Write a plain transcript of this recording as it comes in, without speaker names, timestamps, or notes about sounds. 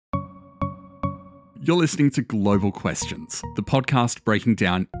You're listening to Global Questions, the podcast breaking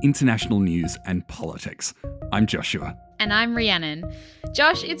down international news and politics. I'm Joshua. And I'm Rhiannon.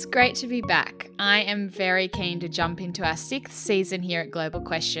 Josh, it's great to be back. I am very keen to jump into our 6th season here at Global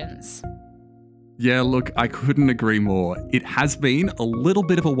Questions. Yeah, look, I couldn't agree more. It has been a little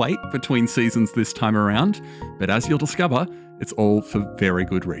bit of a wait between seasons this time around, but as you'll discover, it's all for very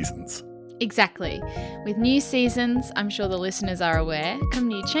good reasons. Exactly. With new seasons, I'm sure the listeners are aware, come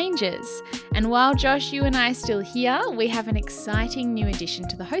new changes. And while Josh, you and I are still here, we have an exciting new addition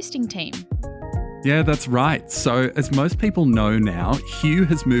to the hosting team. Yeah, that's right. So, as most people know now, Hugh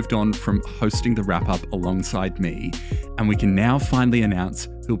has moved on from hosting the wrap-up alongside me, and we can now finally announce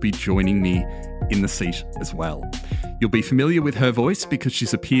who'll be joining me in the seat as well. You'll be familiar with her voice because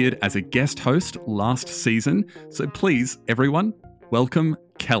she's appeared as a guest host last season. So please, everyone, welcome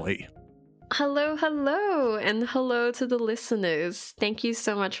Kelly. Hello, and hello to the listeners. Thank you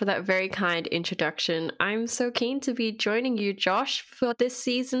so much for that very kind introduction. I'm so keen to be joining you, Josh, for this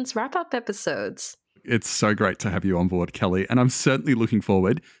season's wrap-up episodes. It's so great to have you on board, Kelly, and I'm certainly looking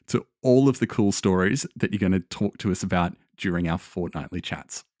forward to all of the cool stories that you're going to talk to us about during our fortnightly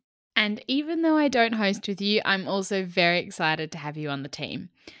chats. And even though I don't host with you, I'm also very excited to have you on the team.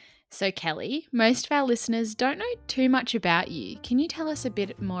 So Kelly, most of our listeners don't know too much about you. Can you tell us a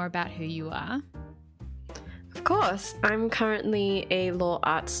bit more about who you are? Of course. I'm currently a law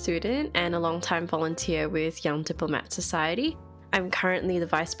arts student and a long-time volunteer with Young Diplomat Society. I'm currently the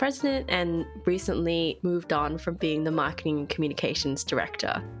vice president and recently moved on from being the marketing and communications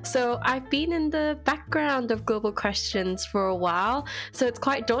director. So I've been in the background of Global Questions for a while, so it's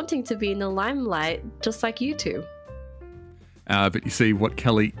quite daunting to be in the limelight, just like you two. But you see, what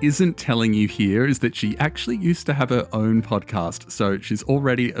Kelly isn't telling you here is that she actually used to have her own podcast, so she's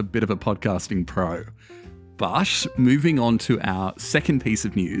already a bit of a podcasting pro. But moving on to our second piece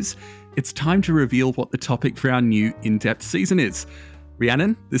of news, it's time to reveal what the topic for our new in-depth season is.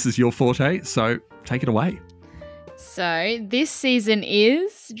 Rhiannon, this is your forte, so take it away. So this season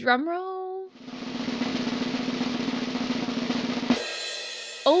is, drumroll,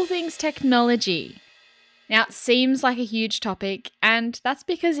 all things technology. Now, it seems like a huge topic, and that's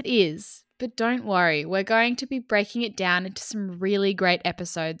because it is. But don't worry, we're going to be breaking it down into some really great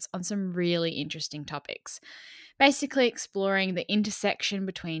episodes on some really interesting topics. Basically exploring the intersection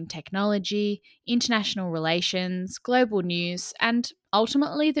between technology, international relations, global news, and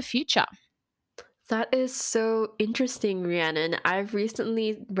ultimately the future. That is so interesting, Rhiannon. I've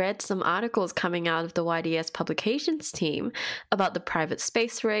recently read some articles coming out of the YDS publications team about the private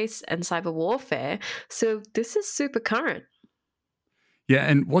space race and cyber warfare, so this is super current. Yeah,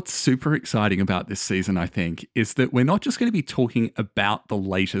 and what's super exciting about this season, I think, is that we're not just going to be talking about the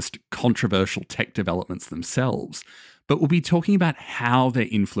latest controversial tech developments themselves, but we'll be talking about how they're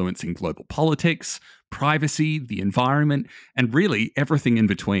influencing global politics, privacy, the environment, and really everything in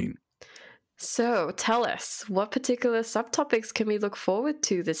between. So tell us, what particular subtopics can we look forward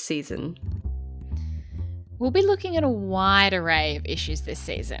to this season? We'll be looking at a wide array of issues this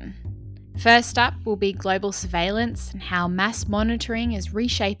season. First up will be global surveillance and how mass monitoring is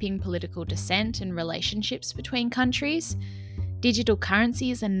reshaping political dissent and relationships between countries. Digital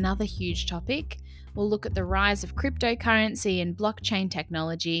currency is another huge topic. We'll look at the rise of cryptocurrency and blockchain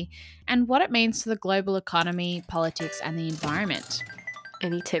technology and what it means to the global economy, politics, and the environment.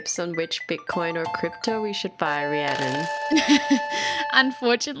 Any tips on which Bitcoin or crypto we should buy, Rhiannon?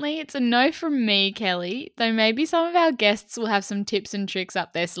 Unfortunately, it's a no from me, Kelly, though maybe some of our guests will have some tips and tricks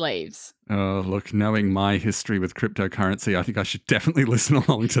up their sleeves. Oh, look, knowing my history with cryptocurrency, I think I should definitely listen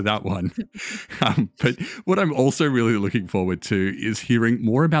along to that one. But what I'm also really looking forward to is hearing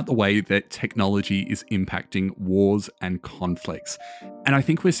more about the way that technology is impacting wars and conflicts. And I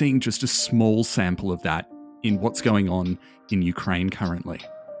think we're seeing just a small sample of that in what's going on in Ukraine currently.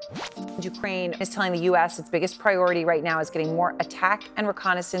 Ukraine is telling the U.S. its biggest priority right now is getting more attack and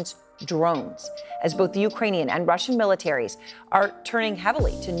reconnaissance drones, as both the Ukrainian and Russian militaries are turning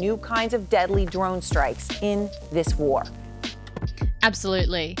heavily to new kinds of deadly drone strikes in this war.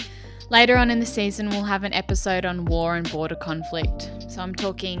 Absolutely. Later on in the season, we'll have an episode on war and border conflict. So I'm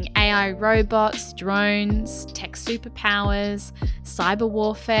talking AI robots, drones, tech superpowers, cyber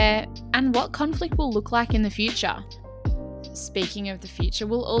warfare, and what conflict will look like in the future. Speaking of the future,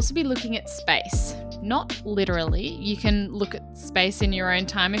 we'll also be looking at space. Not literally, you can look at space in your own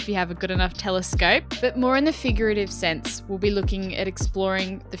time if you have a good enough telescope, but more in the figurative sense, we'll be looking at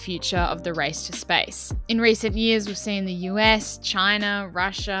exploring the future of the race to space. In recent years, we've seen the US, China,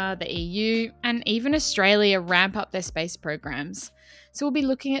 Russia, the EU, and even Australia ramp up their space programs. So we'll be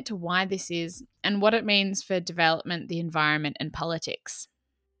looking at why this is and what it means for development, the environment, and politics.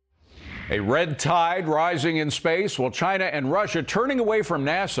 A red tide rising in space, while China and Russia turning away from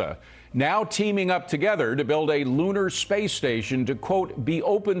NASA, now teaming up together to build a lunar space station to, quote, be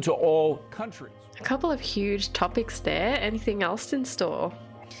open to all countries. A couple of huge topics there. Anything else in store?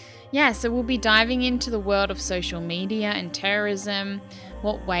 Yeah, so we'll be diving into the world of social media and terrorism.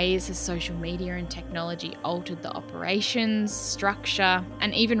 What ways has social media and technology altered the operations, structure,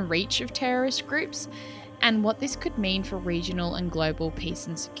 and even reach of terrorist groups, and what this could mean for regional and global peace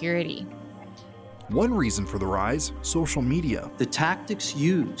and security. One reason for the rise, social media. The tactics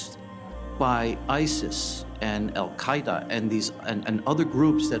used by ISIS and Al-Qaeda and other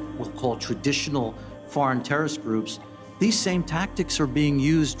groups that we'll call traditional foreign terrorist groups, these same tactics are being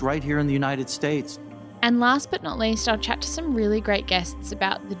used right here in the United States. And last but not least, I'll chat to some really great guests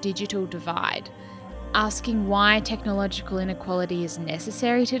about the digital divide, asking why technological inequality is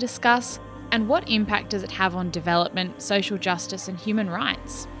necessary to discuss, and what impact does it have on development, social justice, and human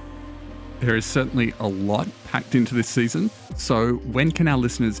rights. There is certainly a lot packed into this season, so when can our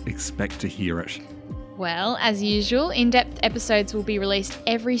listeners expect to hear it? Well, as usual, in-depth episodes will be released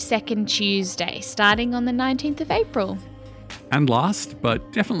every second Tuesday, starting on the 19th of April. And last,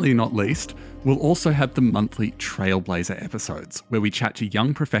 but definitely not least, we'll also have the monthly Trailblazer episodes, where we chat to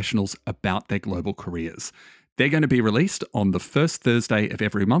young professionals about their global careers. They're going to be released on the first Thursday of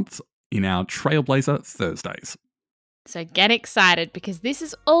every month in our Trailblazer Thursdays. So get excited, because this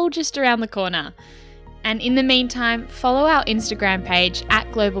is all just around the corner. And in the meantime, follow our Instagram page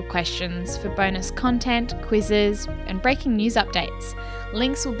 @GlobalQuestions for bonus content, quizzes, and breaking news updates.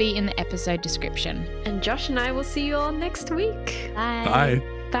 Links will be in the episode description. And Josh and I will see you all next week. Bye. Bye.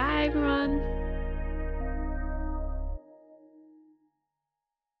 Bye, everyone.